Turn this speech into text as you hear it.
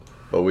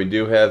But we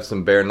do have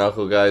some bare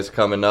knuckle guys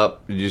coming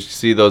up. Did you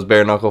see those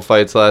bare knuckle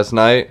fights last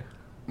night?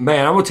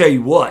 Man, I'm going to tell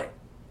you what.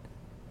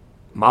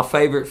 My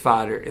favorite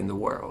fighter in the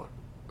world,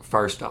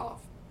 first off,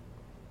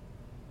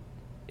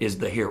 is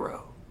the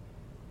Hero.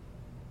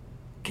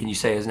 Can you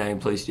say his name,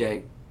 please,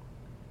 Jake?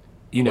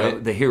 You know,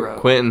 the Hero.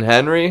 Quentin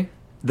Henry?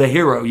 The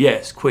Hero,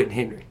 yes, Quentin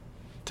Henry.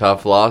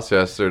 Tough loss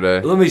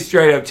yesterday. Let me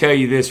straight up tell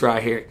you this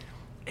right here.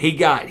 He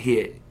got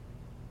hit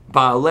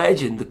by a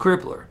legend, the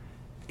Crippler.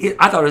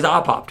 I thought his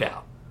eye popped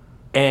out.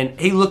 And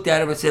he looked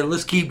at him and said,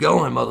 let's keep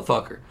going,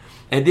 motherfucker.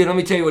 And then let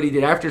me tell you what he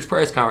did after his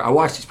press conference. I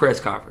watched his press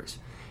conference.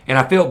 And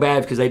I felt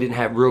bad because they didn't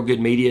have real good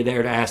media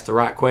there to ask the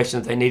right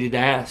questions they needed to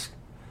ask.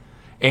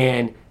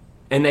 And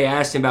they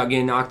asked him about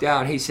getting knocked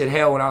out. And he said,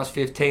 hell, when I was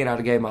 15, I'd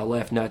have gave my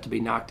left nut to be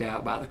knocked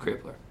out by the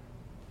Crippler.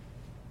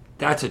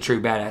 That's a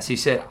true badass. He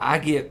said, I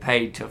get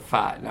paid to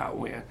fight, not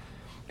win.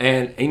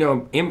 And, you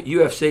know, in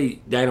UFC,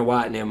 Dana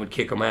White and them would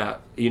kick him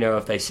out, you know,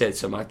 if they said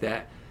something like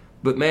that.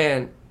 But,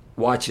 man,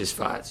 watch his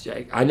fights,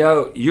 Jake. I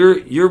know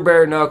you're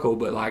bare knuckle,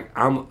 but, like,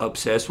 I'm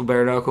obsessed with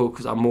bare knuckle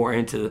because I'm more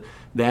into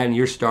that, and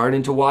you're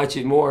starting to watch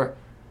it more.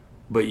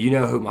 But you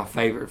know who my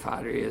favorite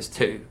fighter is,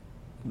 too.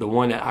 The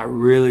one that I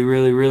really,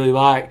 really, really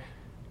like.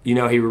 You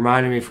know, he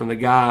reminded me from the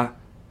guy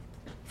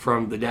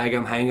from the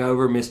Daggum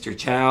Hangover, Mr.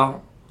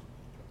 Chow.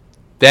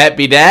 That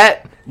be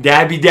that?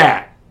 That be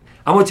that.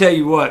 I'm going to tell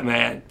you what,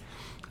 man.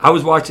 I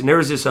was watching, there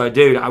was this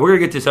dude. We're going to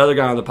get this other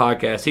guy on the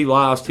podcast. He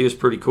lost. He was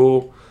pretty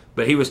cool.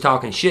 But he was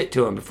talking shit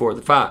to him before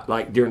the fight,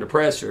 like during the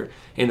presser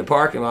in the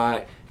parking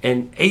lot.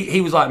 And he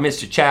was like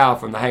Mr. Chow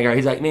from the Hangover.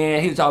 He's like,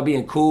 man, he was all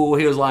being cool.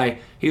 He was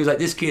like,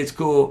 this kid's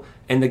cool.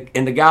 And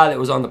the guy that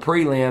was on the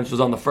prelims,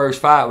 was on the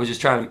first fight, was just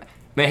trying to,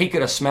 man, he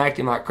could have smacked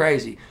him like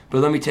crazy.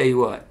 But let me tell you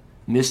what,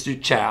 Mr.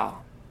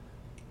 Chow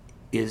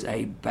is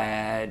a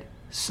bad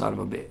son of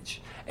a bitch.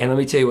 And let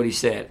me tell you what he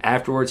said.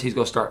 Afterwards, he's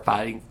going to start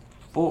fighting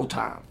full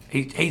time.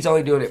 He's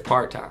only doing it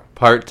part time.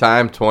 Part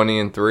time,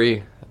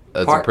 20-3.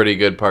 That's a pretty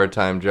good part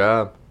time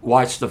job.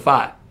 Watch the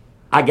fight.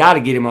 I got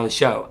to get him on the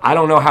show. I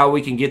don't know how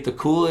we can get the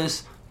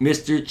coolest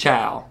Mr.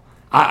 Chow.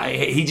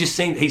 He just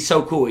seems, he's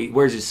so cool. He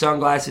wears his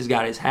sunglasses,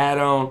 got his hat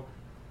on.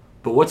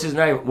 But what's his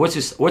name? What's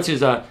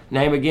his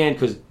name again?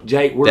 Because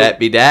Jake, that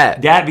be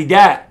that. That be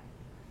that.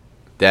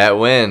 That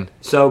win.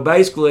 So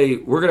basically,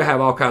 we're gonna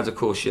have all kinds of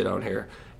cool shit on here.